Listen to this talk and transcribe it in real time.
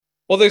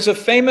Well, there's a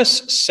famous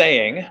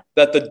saying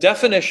that the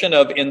definition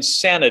of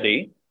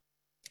insanity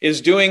is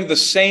doing the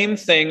same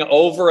thing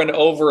over and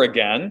over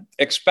again,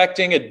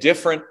 expecting a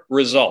different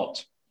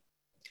result.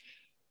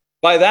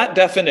 By that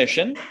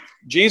definition,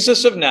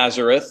 Jesus of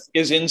Nazareth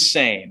is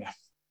insane.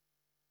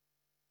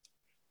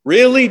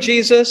 Really,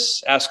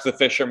 Jesus? Asked the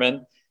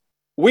fisherman.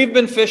 We've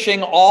been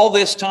fishing all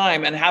this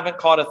time and haven't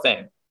caught a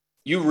thing.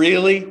 You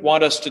really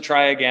want us to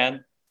try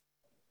again?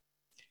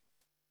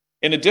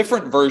 In a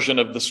different version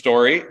of the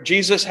story,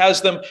 Jesus has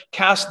them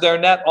cast their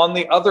net on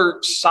the other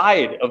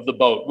side of the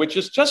boat, which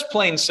is just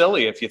plain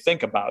silly if you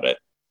think about it.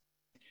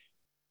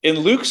 In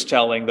Luke's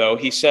telling, though,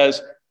 he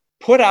says,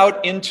 put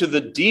out into the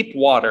deep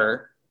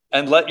water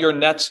and let your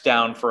nets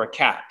down for a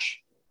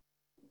catch.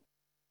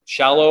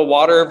 Shallow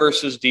water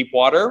versus deep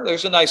water,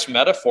 there's a nice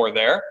metaphor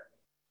there,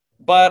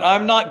 but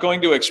I'm not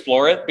going to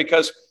explore it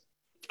because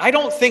I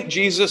don't think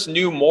Jesus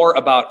knew more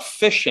about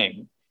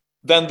fishing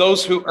than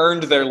those who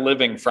earned their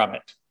living from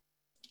it.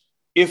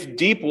 If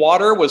deep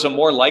water was a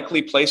more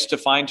likely place to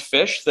find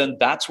fish, then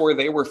that's where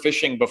they were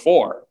fishing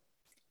before.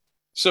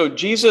 So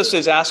Jesus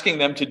is asking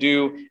them to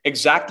do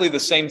exactly the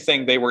same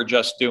thing they were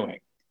just doing.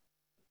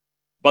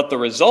 But the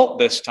result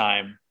this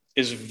time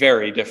is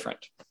very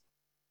different.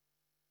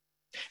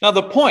 Now,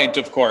 the point,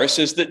 of course,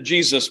 is that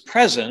Jesus'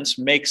 presence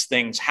makes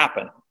things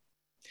happen.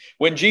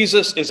 When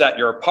Jesus is at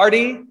your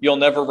party, you'll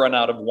never run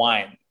out of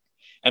wine.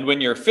 And when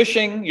you're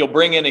fishing, you'll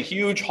bring in a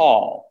huge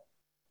haul.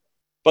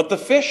 But the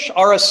fish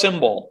are a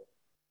symbol.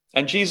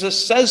 And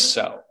Jesus says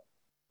so.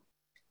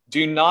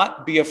 Do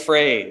not be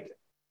afraid.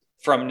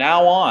 From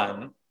now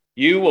on,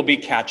 you will be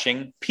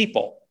catching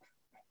people.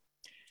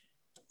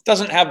 It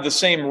doesn't have the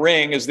same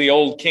ring as the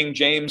old King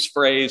James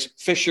phrase,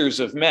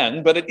 fishers of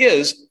men, but it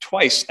is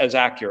twice as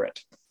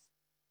accurate.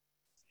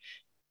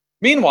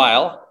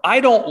 Meanwhile, I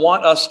don't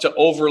want us to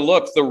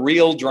overlook the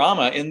real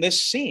drama in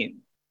this scene,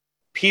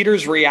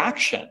 Peter's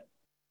reaction.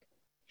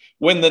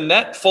 When the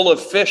net full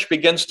of fish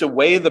begins to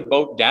weigh the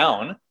boat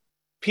down,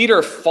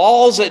 Peter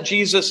falls at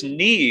Jesus'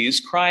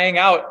 knees, crying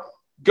out,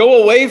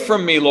 "Go away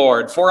from me,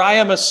 Lord, for I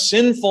am a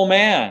sinful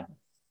man."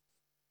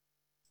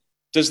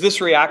 Does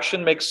this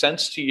reaction make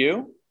sense to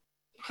you?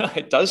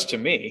 It does to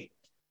me.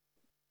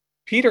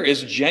 Peter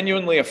is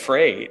genuinely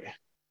afraid,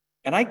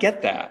 and I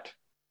get that.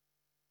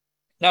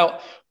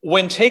 Now,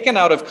 when taken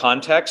out of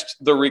context,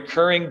 the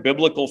recurring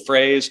biblical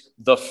phrase,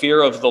 the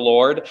fear of the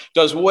Lord,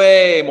 does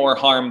way more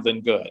harm than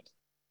good.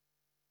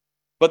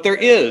 But there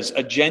is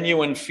a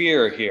genuine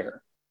fear here.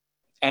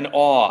 An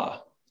awe,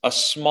 a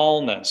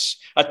smallness,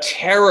 a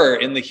terror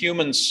in the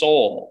human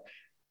soul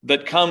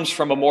that comes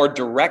from a more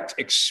direct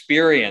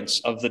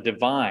experience of the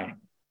divine.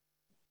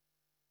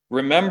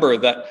 Remember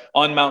that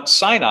on Mount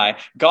Sinai,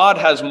 God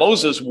has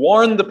Moses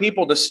warn the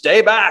people to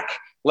stay back,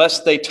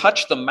 lest they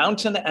touch the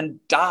mountain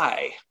and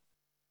die.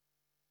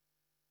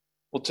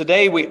 Well,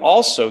 today we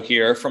also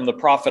hear from the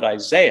prophet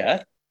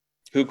Isaiah,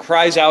 who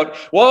cries out,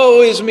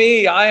 "Woe is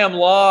me, I am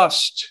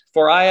lost,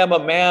 for I am a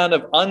man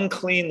of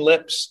unclean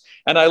lips,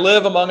 and I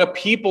live among a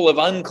people of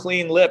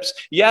unclean lips.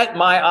 Yet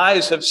my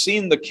eyes have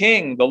seen the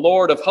King, the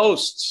Lord of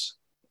hosts."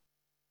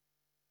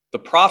 The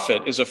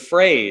prophet is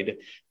afraid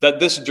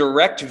that this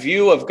direct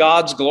view of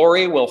God's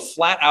glory will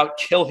flat out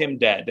kill him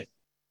dead.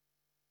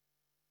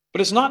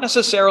 But it's not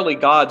necessarily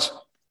God's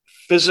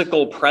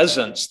physical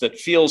presence that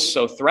feels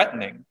so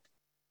threatening.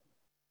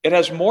 It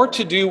has more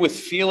to do with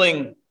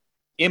feeling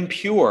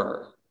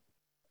impure,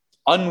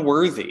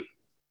 unworthy.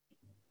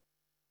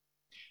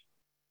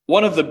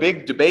 One of the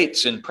big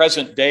debates in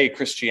present-day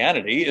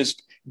Christianity is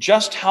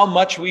just how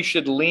much we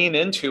should lean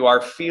into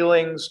our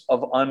feelings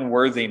of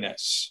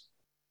unworthiness.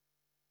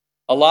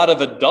 A lot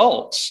of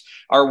adults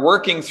are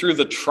working through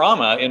the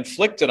trauma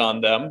inflicted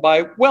on them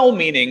by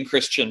well-meaning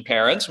Christian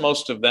parents,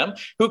 most of them,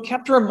 who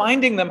kept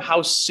reminding them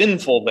how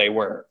sinful they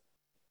were.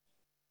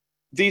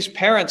 These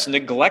parents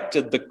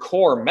neglected the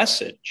core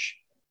message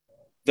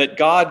that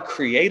God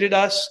created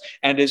us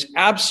and is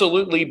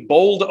absolutely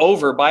bowled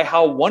over by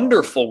how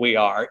wonderful we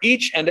are,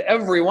 each and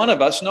every one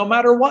of us, no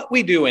matter what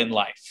we do in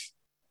life.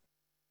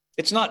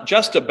 It's not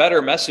just a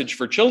better message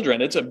for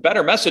children, it's a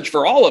better message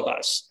for all of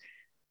us.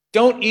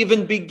 Don't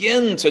even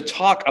begin to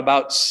talk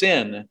about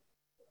sin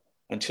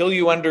until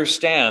you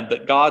understand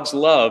that God's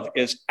love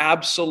is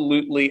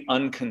absolutely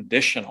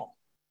unconditional.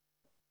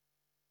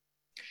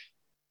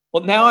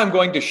 Well, now I'm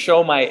going to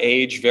show my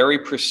age very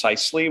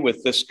precisely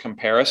with this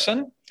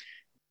comparison.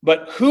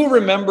 But who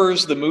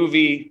remembers the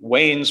movie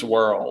Wayne's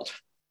World?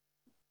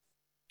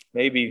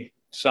 Maybe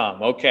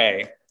some,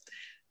 okay.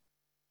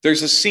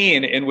 There's a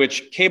scene in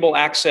which cable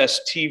access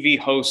TV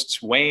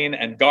hosts Wayne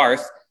and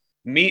Garth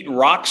meet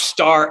rock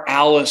star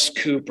Alice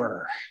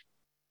Cooper.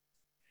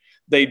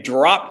 They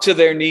drop to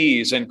their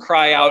knees and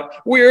cry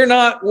out, "We're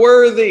not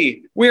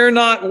worthy, we're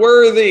not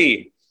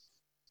worthy."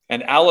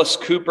 And Alice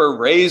Cooper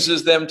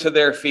raises them to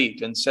their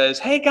feet and says,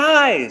 "Hey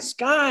guys,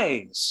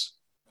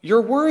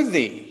 you're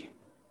worthy."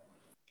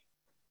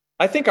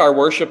 I think our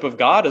worship of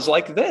God is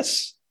like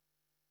this.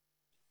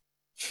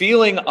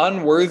 Feeling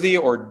unworthy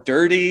or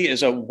dirty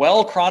is a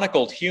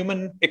well-chronicled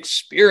human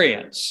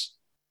experience.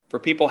 for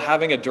people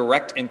having a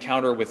direct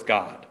encounter with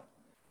God.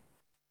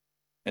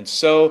 And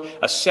so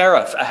a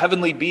seraph, a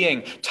heavenly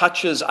being,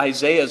 touches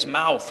Isaiah's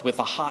mouth with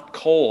a hot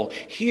coal.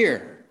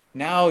 Here,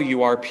 now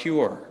you are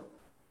pure.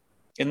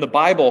 In the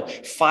Bible,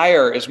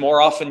 fire is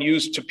more often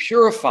used to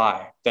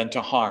purify than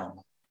to harm.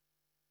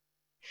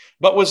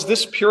 But was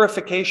this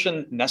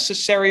purification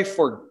necessary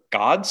for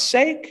God's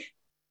sake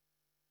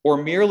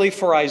or merely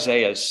for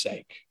Isaiah's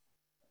sake?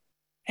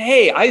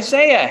 Hey,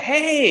 Isaiah,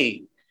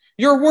 hey,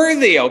 you're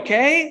worthy,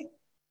 okay?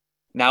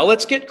 Now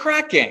let's get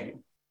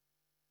cracking.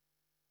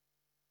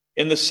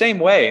 In the same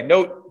way,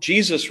 note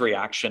Jesus'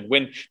 reaction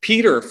when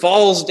Peter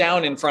falls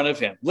down in front of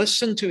him.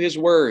 Listen to his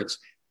words.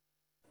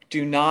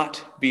 Do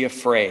not be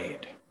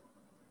afraid.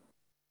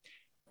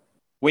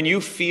 When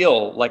you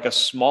feel like a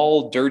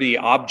small, dirty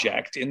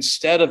object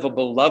instead of a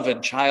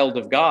beloved child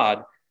of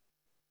God,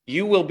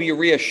 you will be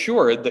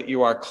reassured that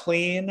you are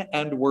clean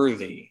and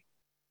worthy,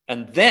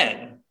 and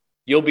then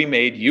you'll be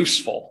made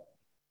useful.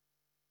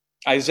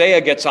 Isaiah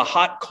gets a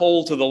hot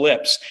coal to the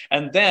lips,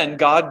 and then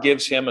God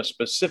gives him a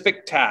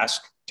specific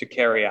task to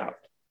carry out.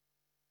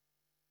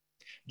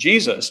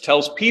 Jesus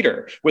tells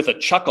Peter, with a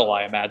chuckle,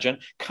 I imagine,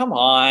 come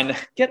on,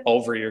 get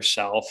over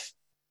yourself.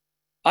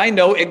 I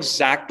know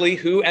exactly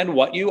who and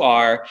what you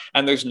are,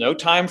 and there's no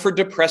time for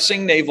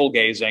depressing navel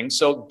gazing,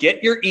 so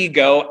get your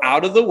ego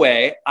out of the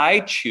way.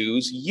 I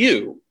choose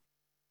you.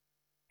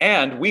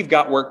 And we've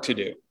got work to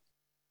do.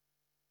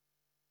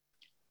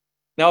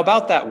 Now,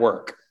 about that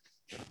work.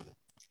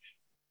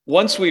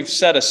 Once we've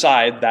set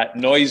aside that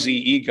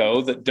noisy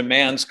ego that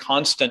demands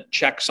constant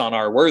checks on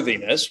our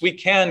worthiness, we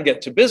can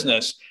get to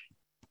business,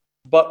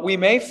 but we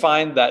may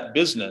find that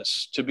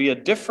business to be a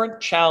different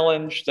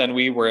challenge than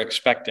we were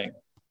expecting.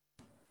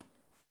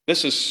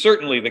 This is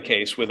certainly the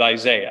case with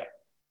Isaiah.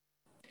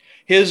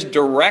 His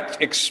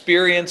direct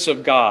experience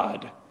of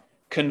God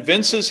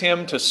convinces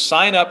him to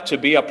sign up to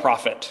be a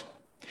prophet.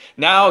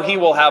 Now he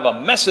will have a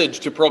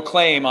message to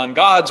proclaim on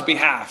God's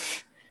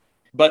behalf.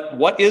 But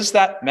what is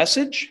that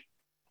message?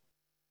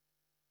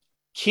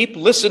 Keep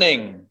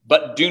listening,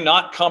 but do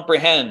not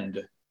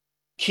comprehend.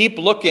 Keep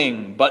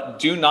looking, but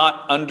do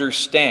not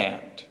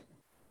understand.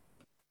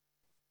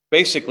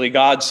 Basically,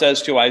 God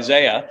says to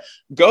Isaiah,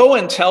 go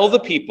and tell the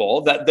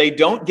people that they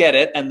don't get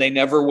it and they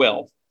never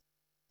will.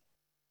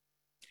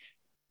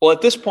 Well,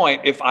 at this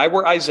point, if I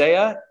were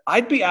Isaiah,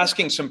 I'd be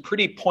asking some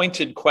pretty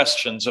pointed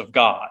questions of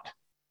God.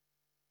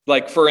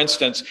 Like, for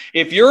instance,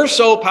 if you're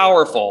so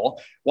powerful,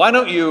 why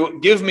don't you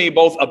give me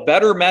both a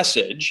better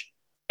message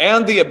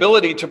and the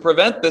ability to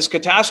prevent this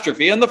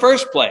catastrophe in the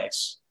first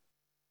place?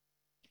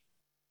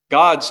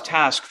 God's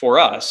task for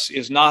us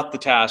is not the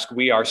task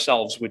we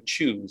ourselves would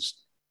choose.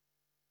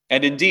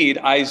 And indeed,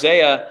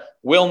 Isaiah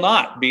will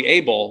not be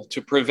able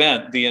to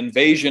prevent the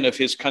invasion of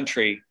his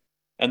country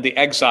and the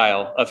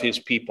exile of his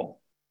people.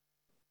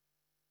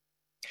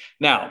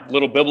 Now,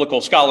 little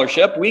biblical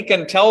scholarship, we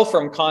can tell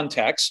from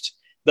context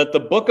that the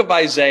book of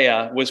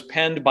Isaiah was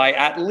penned by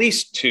at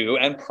least 2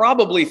 and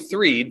probably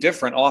 3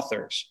 different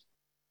authors.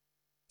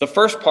 The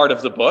first part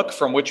of the book,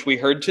 from which we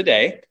heard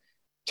today,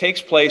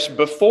 takes place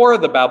before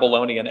the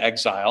Babylonian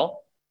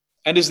exile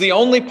and is the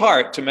only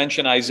part to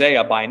mention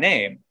Isaiah by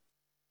name.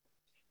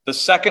 The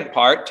second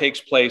part takes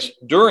place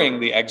during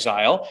the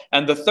exile,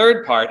 and the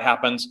third part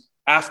happens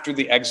after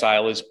the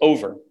exile is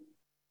over.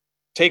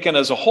 Taken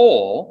as a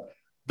whole,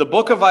 the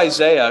book of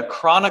Isaiah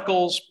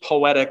chronicles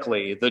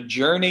poetically the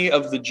journey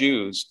of the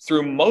Jews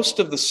through most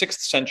of the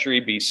 6th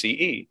century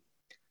BCE.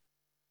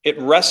 It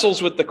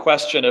wrestles with the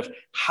question of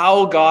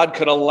how God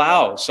could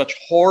allow such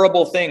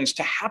horrible things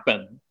to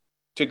happen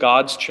to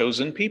God's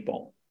chosen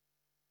people.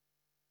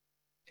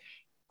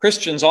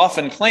 Christians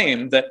often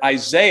claim that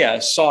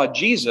Isaiah saw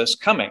Jesus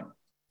coming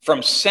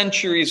from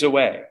centuries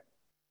away.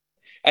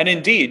 And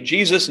indeed,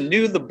 Jesus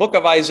knew the book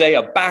of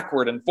Isaiah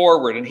backward and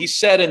forward, and he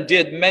said and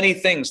did many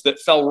things that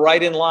fell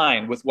right in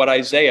line with what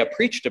Isaiah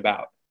preached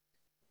about.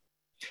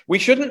 We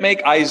shouldn't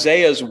make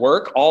Isaiah's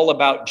work all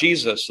about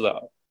Jesus,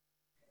 though.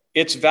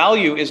 Its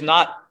value is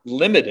not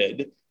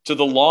limited to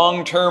the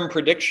long-term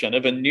prediction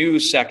of a new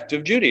sect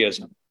of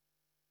Judaism.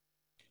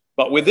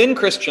 But within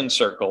Christian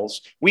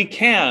circles, we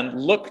can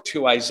look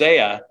to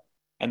Isaiah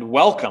and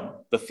welcome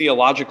the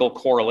theological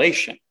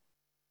correlation.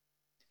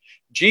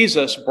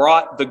 Jesus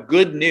brought the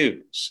good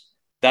news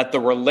that the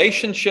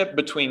relationship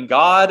between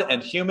God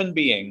and human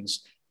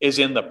beings is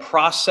in the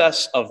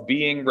process of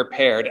being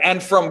repaired.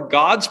 And from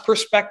God's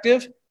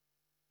perspective,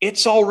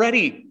 it's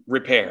already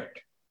repaired.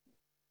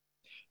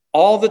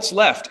 All that's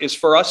left is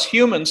for us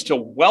humans to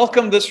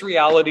welcome this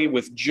reality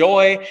with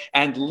joy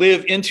and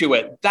live into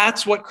it.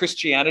 That's what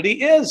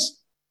Christianity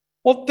is.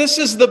 Well, this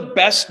is the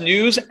best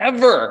news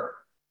ever.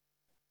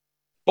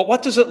 But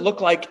what does it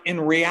look like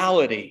in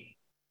reality?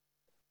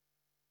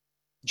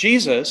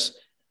 Jesus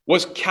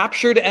was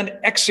captured and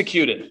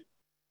executed.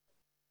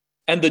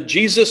 And the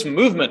Jesus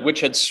movement,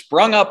 which had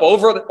sprung up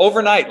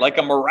overnight like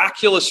a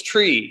miraculous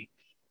tree,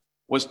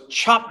 was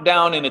chopped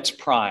down in its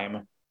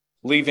prime,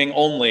 leaving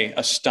only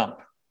a stump.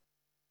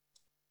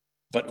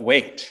 But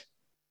wait,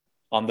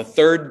 on the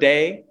third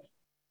day,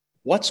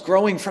 What's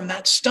growing from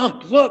that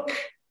stump? Look,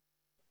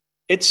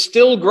 it's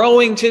still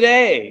growing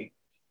today.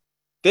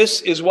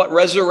 This is what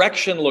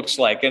resurrection looks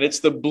like, and it's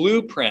the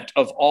blueprint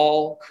of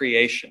all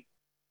creation.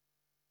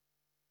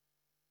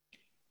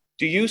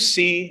 Do you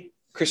see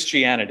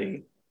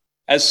Christianity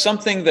as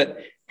something that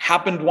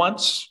happened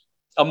once,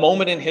 a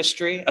moment in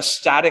history, a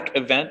static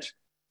event,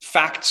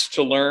 facts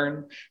to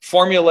learn,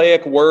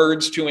 formulaic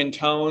words to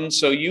intone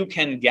so you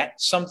can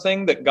get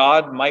something that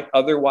God might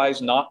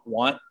otherwise not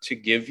want to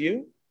give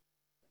you?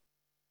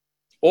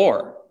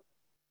 Or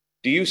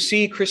do you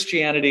see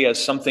Christianity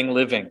as something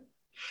living,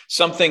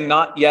 something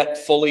not yet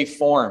fully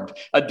formed,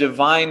 a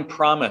divine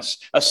promise,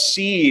 a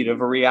seed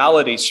of a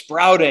reality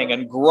sprouting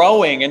and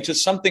growing into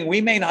something we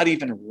may not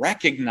even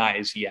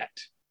recognize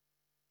yet?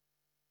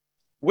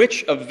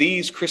 Which of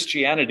these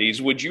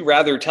Christianities would you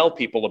rather tell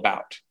people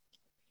about?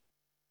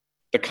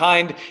 The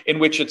kind in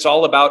which it's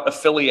all about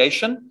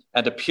affiliation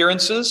and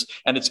appearances,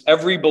 and it's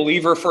every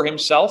believer for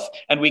himself,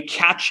 and we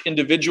catch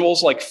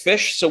individuals like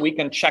fish so we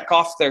can check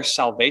off their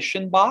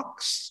salvation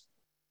box?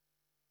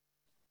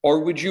 Or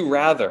would you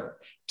rather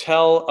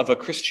tell of a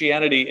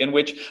Christianity in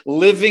which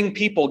living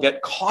people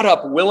get caught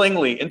up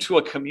willingly into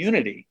a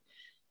community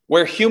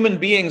where human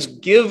beings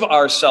give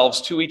ourselves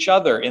to each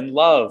other in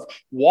love,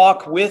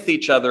 walk with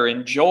each other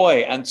in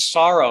joy and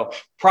sorrow,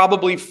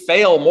 probably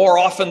fail more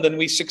often than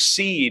we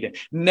succeed,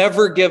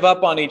 never give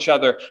up on each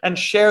other, and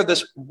share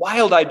this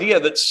wild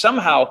idea that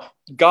somehow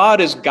God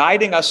is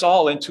guiding us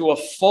all into a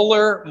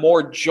fuller,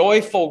 more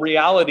joyful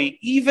reality,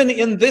 even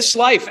in this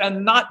life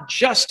and not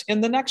just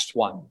in the next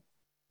one?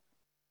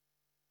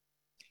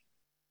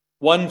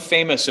 One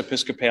famous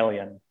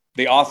Episcopalian,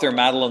 the author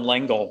Madeleine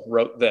L'Engle,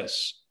 wrote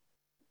this: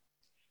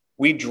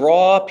 "We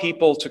draw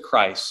people to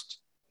Christ,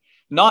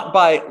 not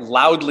by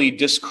loudly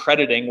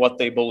discrediting what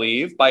they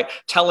believe, by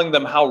telling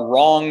them how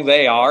wrong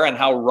they are and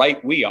how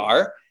right we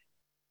are,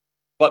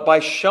 but by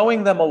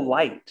showing them a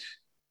light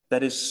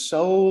that is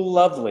so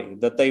lovely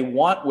that they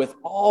want with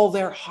all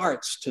their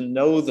hearts to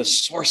know the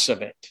source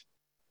of it."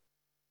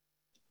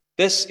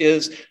 This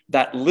is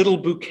that little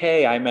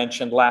bouquet I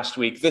mentioned last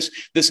week,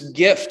 this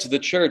gift the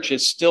church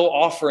is still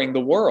offering the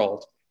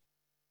world.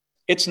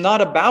 It's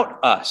not about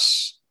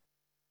us.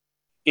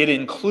 It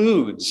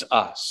includes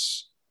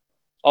us,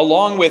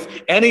 along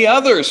with any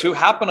others who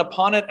happen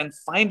upon it and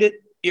find it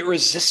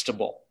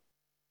irresistible.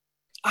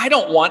 I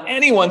don't want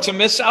anyone to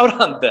miss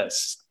out on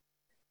this.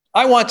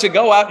 I want to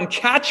go out and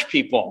catch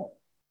people.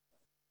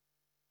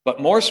 But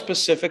more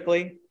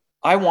specifically,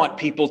 I want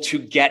people to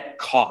get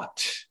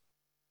caught.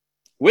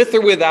 With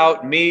or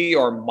without me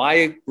or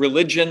my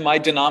religion, my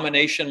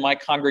denomination, my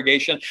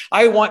congregation,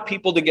 I want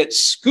people to get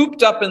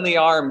scooped up in the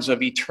arms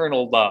of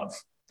eternal love,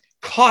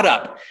 caught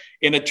up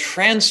in a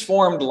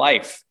transformed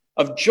life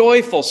of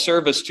joyful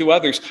service to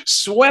others,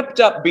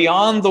 swept up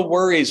beyond the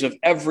worries of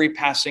every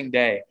passing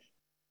day.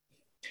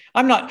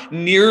 I'm not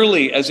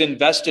nearly as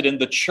invested in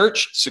the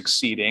church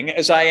succeeding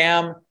as I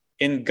am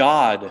in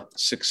God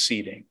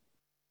succeeding.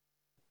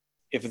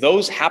 If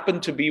those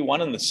happen to be one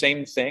and the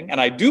same thing,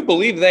 and I do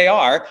believe they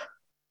are,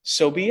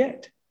 so be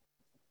it.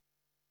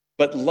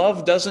 But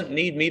love doesn't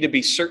need me to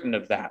be certain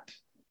of that.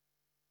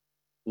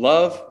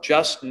 Love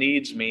just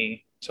needs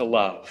me to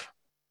love.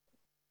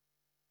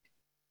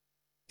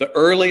 The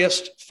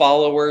earliest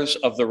followers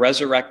of the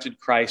resurrected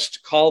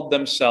Christ called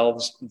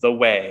themselves the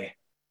Way.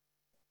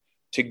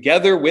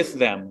 Together with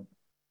them,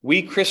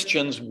 we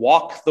Christians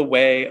walk the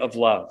way of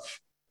love.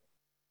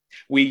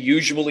 We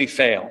usually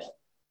fail.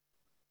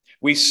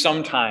 We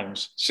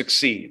sometimes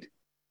succeed.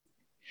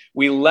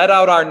 We let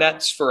out our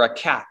nets for a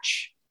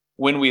catch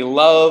when we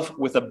love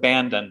with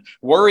abandon,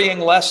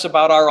 worrying less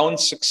about our own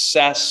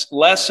success,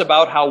 less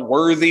about how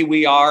worthy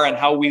we are and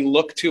how we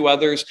look to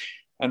others,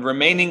 and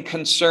remaining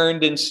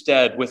concerned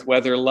instead with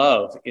whether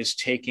love is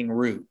taking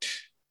root.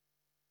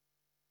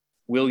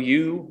 Will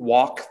you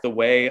walk the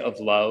way of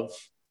love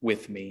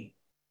with me?